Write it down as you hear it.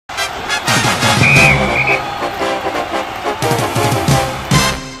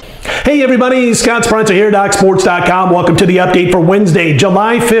Hey everybody, Scott Spreitzer here, DocSports.com. Welcome to the update for Wednesday,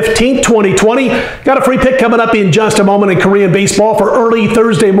 July 15th, 2020. Got a free pick coming up in just a moment in Korean baseball for early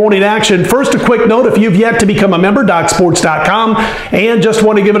Thursday morning action. First, a quick note, if you've yet to become a member, DocSports.com, and just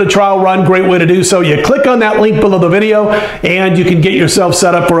want to give it a trial run, great way to do so. You click on that link below the video, and you can get yourself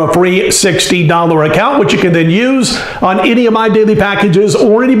set up for a free $60 account, which you can then use on any of my daily packages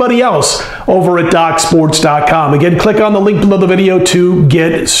or anybody else over at DocSports.com. Again, click on the link below the video to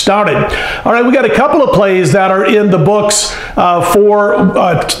get started. All right, we got a couple of plays that are in the books for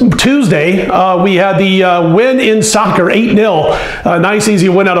Tuesday. We had the win in soccer, 8-0. Nice, easy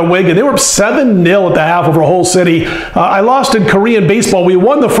win out of Wigan. They were up 7-0 at the half over Hull City. I lost in Korean baseball. We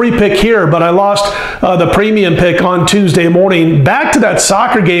won the free pick here, but I lost the premium pick on Tuesday morning. Back to that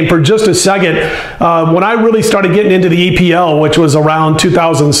soccer game for just a second. When I really started getting into the EPL, which was around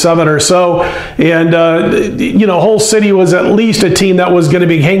 2007 or so, and, you know, Hull City was at least a team that was going to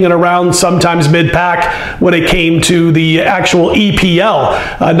be hanging around sometimes mid-pack when it came to the actual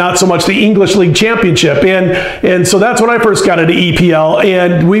EPL, not so much the English League Championship. And so that's when I first got into EPL,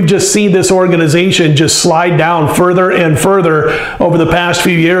 and we've just seen this organization just slide down further and further over the past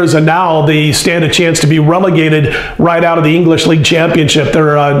few years, and now they stand a chance to be relegated right out of the English League Championship.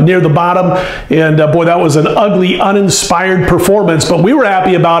 They're near the bottom, and boy, that was an ugly, uninspired performance, but we were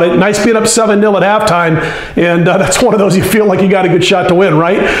happy about it. Nice being up 7-0 at halftime, and that's one of those you feel like you got a good shot to win,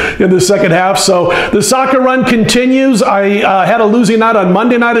 right, in the second half. So the soccer run continues. I had a losing night on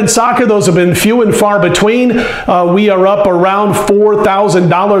Monday night in soccer. Those have been few and far between. We are up around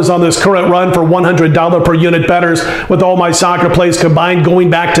 $4,000 on this current run for $100 per unit bettors with all my soccer plays combined going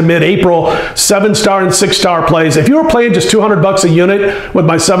back to mid-April. 7-star and 6-star plays. If you were playing just $200 a unit with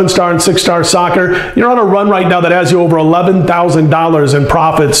my 7-star and 6-star soccer, you're on a run right now that has you over $11,000 in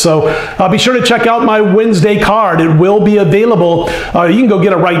profits. So be sure to check out my Wednesday card. It will be available. You can go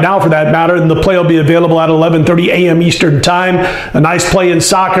get it right now for that matter, and the play will be available at 11:30 a.m. Eastern Time. A nice play in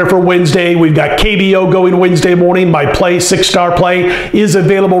soccer for Wednesday. We've got KBO going Wednesday morning. My play, 6-star play, is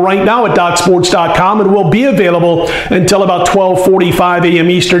available right now at DocSports.com and will be available until about 12:45 a.m.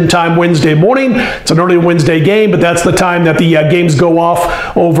 Eastern Time Wednesday morning. It's an early Wednesday game, but that's the time that the games go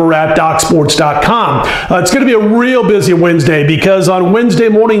off over at DocSports.com. It's going to be a real busy Wednesday because on Wednesday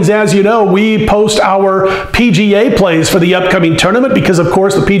mornings, as you know, we post our PGA plays for the upcoming tournament because, of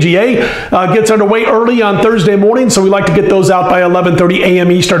course, the PGA gets underway early on Thursday morning, so we like to get those out by 11:30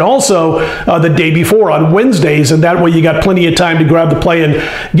 a.m. Eastern also the day before on Wednesdays, and that way you got plenty of time to grab the play and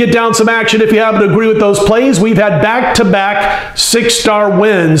get down some action if you happen to agree with those plays. We've had back-to-back 6-star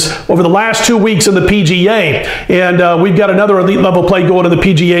wins over the last 2 weeks in the PGA, and we've got another elite level play going in the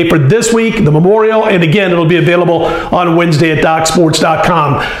PGA for this week, the Memorial, and again, it'll be available on Wednesday at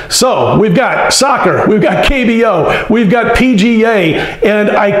DocSports.com. So we've got soccer, we've got KBO, we've got PGA,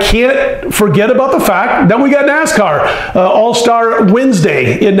 and I can't forget about the fact that we got NASCAR. All-Star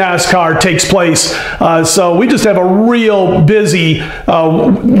Wednesday in NASCAR takes place. So we just have a real busy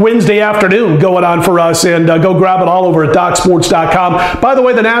Wednesday afternoon going on for us, and go grab it all over at DocSports.com. By the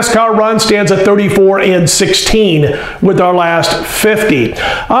way, the NASCAR run stands at 34-16 with our last 50.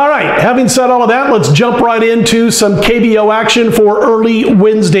 All right, having said all of that, let's jump right into some KBO action for early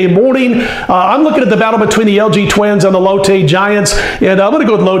Wednesday morning. I'm looking at the battle between the LG Twins and the Lotte Giants, and I'm going to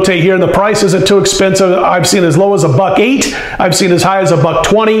go with Lotte here, and the price isn't too expensive. I've seen as low as $1.08. I've seen as high as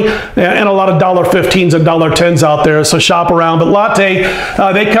 $1.20, and a lot of $1.15s and $1.10s out there, so shop around. But Lotte,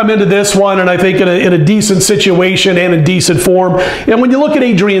 they come into this one, and I think in a decent situation and in decent form. And when you look at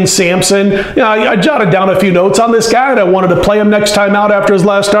Adrian Sampson, I jotted down a few notes on this guy, and I wanted to play him next time out after his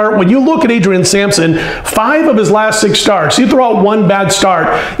last start. When you look at Adrian Sampson, 5 of his last 6 starts, you throw out 1 bad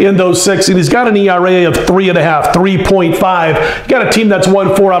start in those 6, and he's got an ERA of 3.5, 3.5. Got a team that's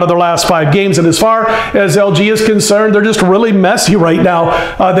won 4 out of their last 5 games, and as far as LG is concerned, they're just really messy right now.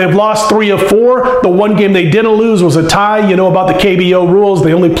 They've lost 3 of 4. The one game they didn't lose was a tie. You know about the KBO rules.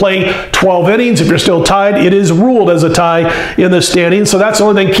 They only play 12 innings. If you're still tied, it is ruled as a tie in the standings, so that's the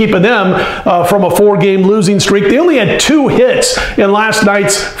only thing keeping them from a 4-game losing streak. They only had 2 hits in last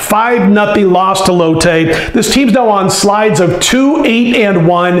night's 5-0 loss to Lotte. This team's now on slides of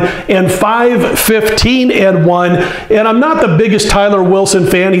 2-8-1 and 5-15-1, and I'm not the biggest Tyler Wilson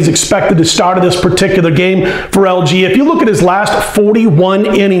fan. He's expected to start in this particular game for LG. If you look at his last 41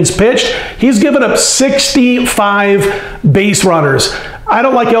 innings pitched, he's given up 65 base runners. I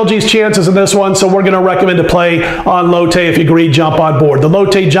don't like LG's chances in this one, so we're going to recommend a play on Lotte. If you agree, jump on board. The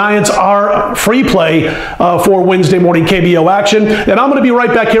Lotte Giants are free play for Wednesday morning KBO action. And I'm going to be right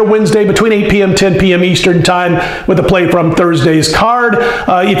back here Wednesday between 8 p.m. 10 p.m. Eastern time with a play from Thursday's card.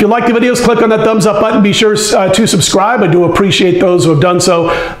 If you like the videos, click on that thumbs up button. Be sure to subscribe. I do appreciate those who have done so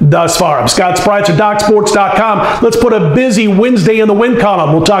thus far. I'm Scott Spreitzer, DocSports.com. Let's put a busy Wednesday in the win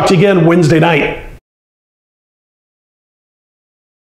column. We'll talk to you again Wednesday night.